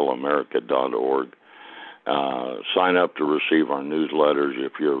 VIDOLAmerica.org. Sign up to receive our newsletters.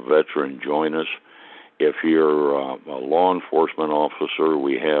 If you're a veteran, join us. If you're a law enforcement officer,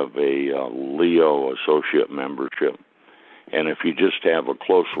 we have a LEO associate membership. And if you just have a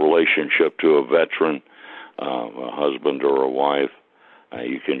close relationship to a veteran, a husband or a wife,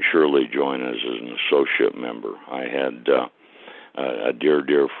 you can surely join us as an associate member. I had a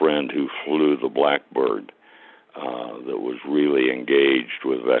dear friend who flew the Blackbird that was really engaged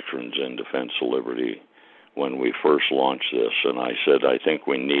with Veterans in Defense of Liberty when we first launched this. And I said, I think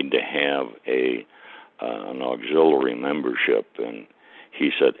we need to have an auxiliary membership. And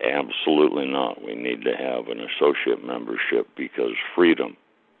he said, absolutely not. We need to have an associate membership because freedom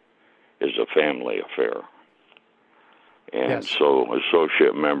is a family affair. And so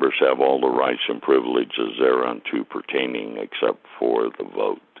associate members have all the rights and privileges thereunto pertaining except for the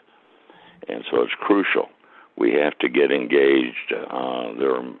vote. And so it's crucial. We have to get engaged.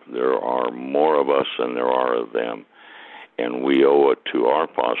 There are more of us than there are of them. And we owe it to our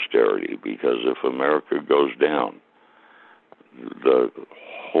posterity because if America goes down, the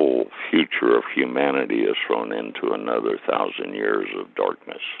whole future of humanity is thrown into another 1,000 years of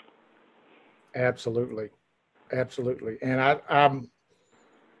darkness. Absolutely. Absolutely. And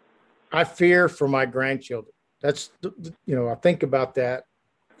I fear for my grandchildren. That's, I think about that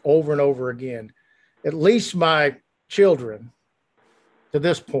over and over again. at least my children to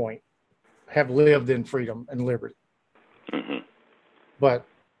this point have lived in freedom and liberty. Mm-hmm. But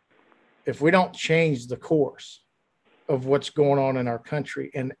if we don't change the course of what's going on in our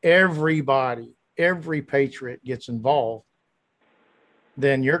country and everybody, every patriot gets involved,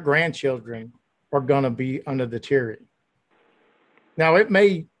 then your grandchildren are going to be under the tyranny. Now, it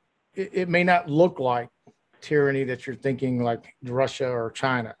may not look like tyranny that you're thinking like Russia or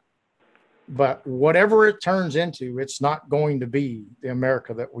China, but whatever it turns into, it's not going to be the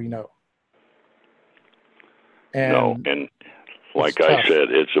America that we know. And like I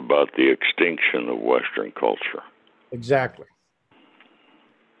said, it's about the extinction of Western culture. Exactly.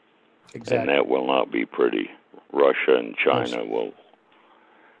 And that will not be pretty. Russia and China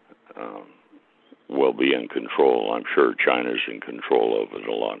will be in control. I'm sure China's in control of it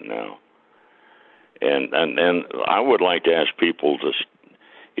a lot now. And I would like to ask people to,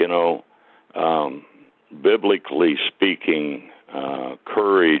 biblically speaking,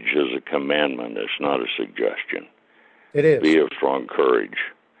 courage is a commandment. It's not a suggestion. It is. Be of strong courage.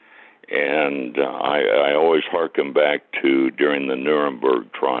 And I always hearken back to during the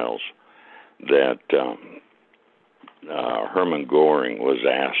Nuremberg trials that Hermann Göring was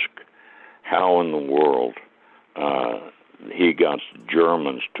asked how in the world he got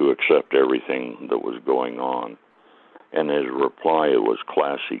Germans to accept everything that was going on. And his reply was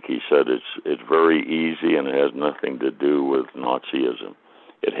classic. He said, it's very easy and it has nothing to do with Nazism.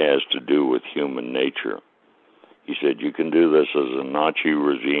 It has to do with human nature. He said, you can do this as a Nazi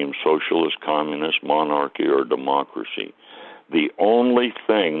regime, socialist, communist, monarchy, or democracy. The only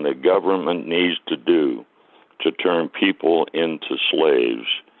thing the government needs to do to turn people into slaves,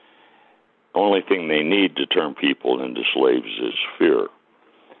 only thing they need to turn people into slaves is fear.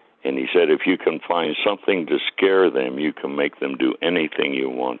 And he said, if you can find something to scare them, you can make them do anything you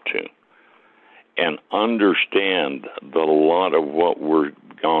want to. And understand that a lot of what we're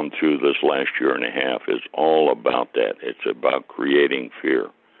gone through this last year and a half is all about that. It's about creating fear.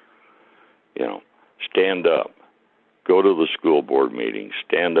 Stand up. Go to the school board meetings.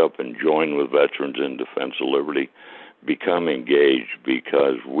 Stand up and join with Veterans in Defense of Liberty. Become engaged,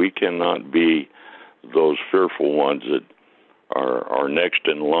 because we cannot be those fearful ones that are next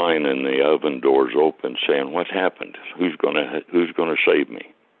in line and the oven doors open saying, what happened? Who's going to save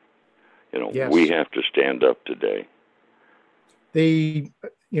me? Yes. We have to stand up today.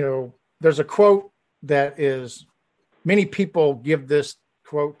 There's a quote that is, many people give this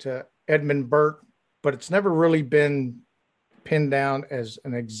quote to Edmund Burke, but it's never really been pinned down as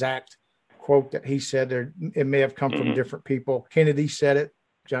an exact quote that he said. It may have come from different people. Kennedy said it.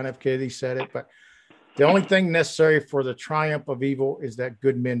 John F. Kennedy said it. But the only thing necessary for the triumph of evil is that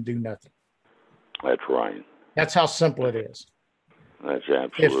good men do nothing. That's right. That's how simple it is. That's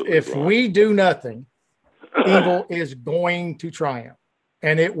absolutely if right. we do nothing, evil is going to triumph.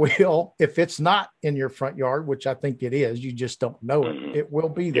 And it will, if it's not in your front yard, which I think it is, you just don't know it, it will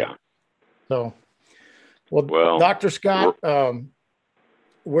be there. Yeah. So, well, Dr. Scott,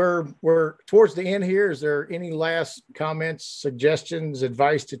 we're towards the end here. Is there any last comments, suggestions,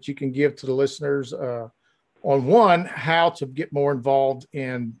 advice that you can give to the listeners on one, how to get more involved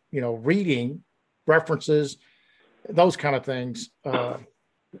in, reading references, those kind of things,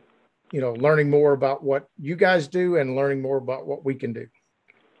 learning more about what you guys do and learning more about what we can do?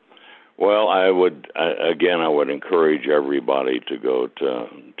 Well, I would encourage everybody to go to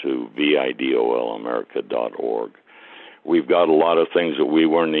vidOLamerica.org. We've got a lot of things that we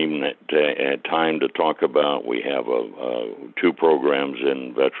weren't even at time to talk about. We have 2 programs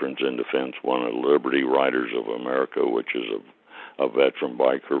in Veterans in Defense, one at Liberty Riders of America, which is a veteran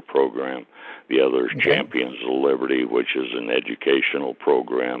biker program. The other is Champions of Liberty, which is an educational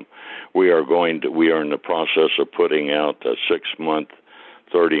program. We are in the process of putting out a 6-month,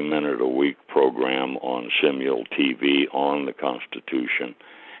 30-minute-a-week program on Simul TV on the Constitution,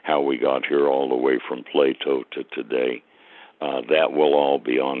 how we got here all the way from Plato to today. That will all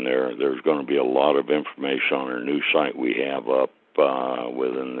be on there. There's going to be a lot of information on our new site we have up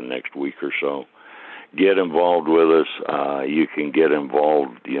within the next week or so. Get involved with us. You can get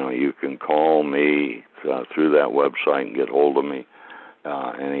involved. You can call me through that website and get hold of me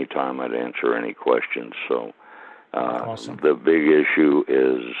anytime. I'd answer any questions. So awesome. The big issue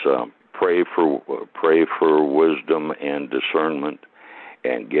is pray for wisdom and discernment,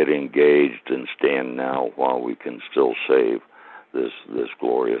 and get engaged and stand now while we can still save this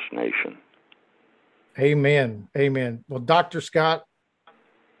glorious nation. Amen. Amen. Well, Dr. Scott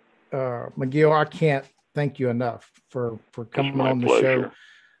McGill, I can't thank you enough for coming on the show.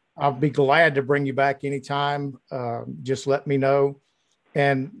 I'll be glad to bring you back anytime. Just let me know.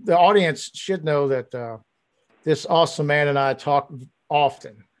 And the audience should know that this awesome man and I talk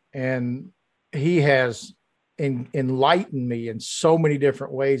often, and he has enlightened me in so many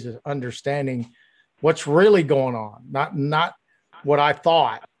different ways of understanding what's really going on, not what I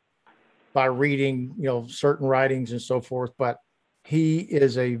thought by reading, certain writings and so forth, but he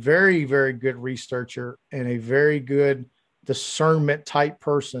is a very, very good researcher and a very good discernment type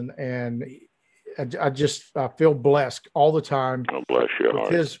person. And I feel blessed all the time Oh, bless your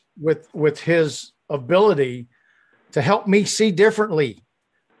with heart. his ability to help me see differently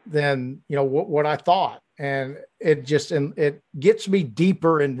than what I thought. And it gets me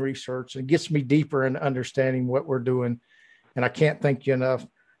deeper in research and gets me deeper in understanding what we're doing. And I can't thank you enough.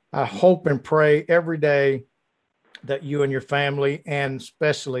 I hope and pray every day that you and your family, and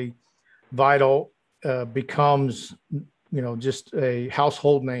especially Vital, becomes, just a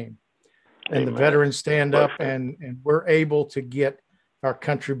household name. And Amen. the veterans stand up, and we're able to get our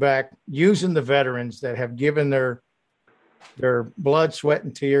country back using the veterans that have given their blood, sweat,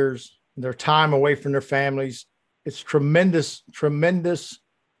 and tears, their time away from their families. It's tremendous, tremendous.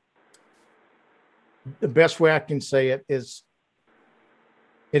 The best way I can say it is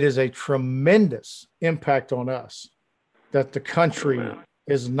a tremendous impact on us that the country Amen.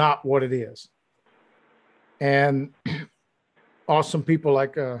 is not what it is. And awesome people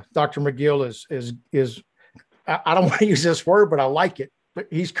like Dr. McGill is I don't want to use this word, but I like it. But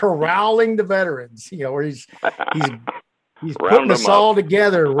he's corralling the veterans, where he's putting us all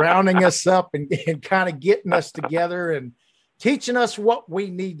together, rounding us up, and kind of getting us together and teaching us what we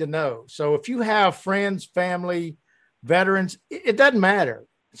need to know. So if you have friends, family, veterans, it doesn't matter.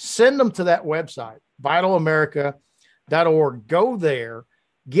 Send them to that website, vitalamerica.org. Go there,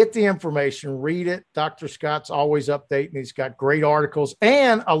 get the information, read it. Dr. Scott's always updating. He's got great articles,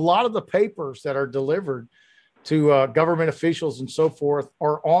 and a lot of the papers that are delivered to government officials and so forth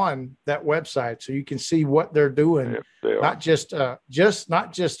are on that website. So you can see what they're doing, not just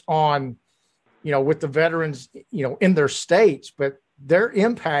on, with the veterans, in their states, but they're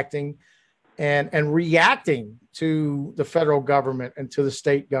impacting and reacting to the federal government and to the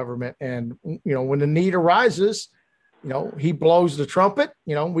state government. And, when the need arises, he blows the trumpet,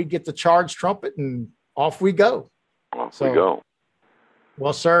 we get the charge trumpet and off we go. Off we go.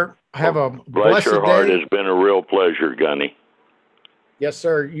 Well, sir, have a bless blessed your heart. day. It's been a real pleasure, Gunny. Yes,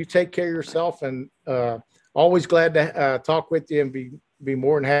 sir. You take care of yourself, and always glad to talk with you and be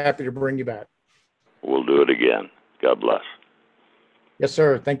more than happy to bring you back. We'll do it again. God bless. Yes,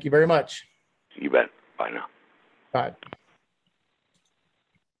 sir. Thank you very much. You bet. Bye now. Bye.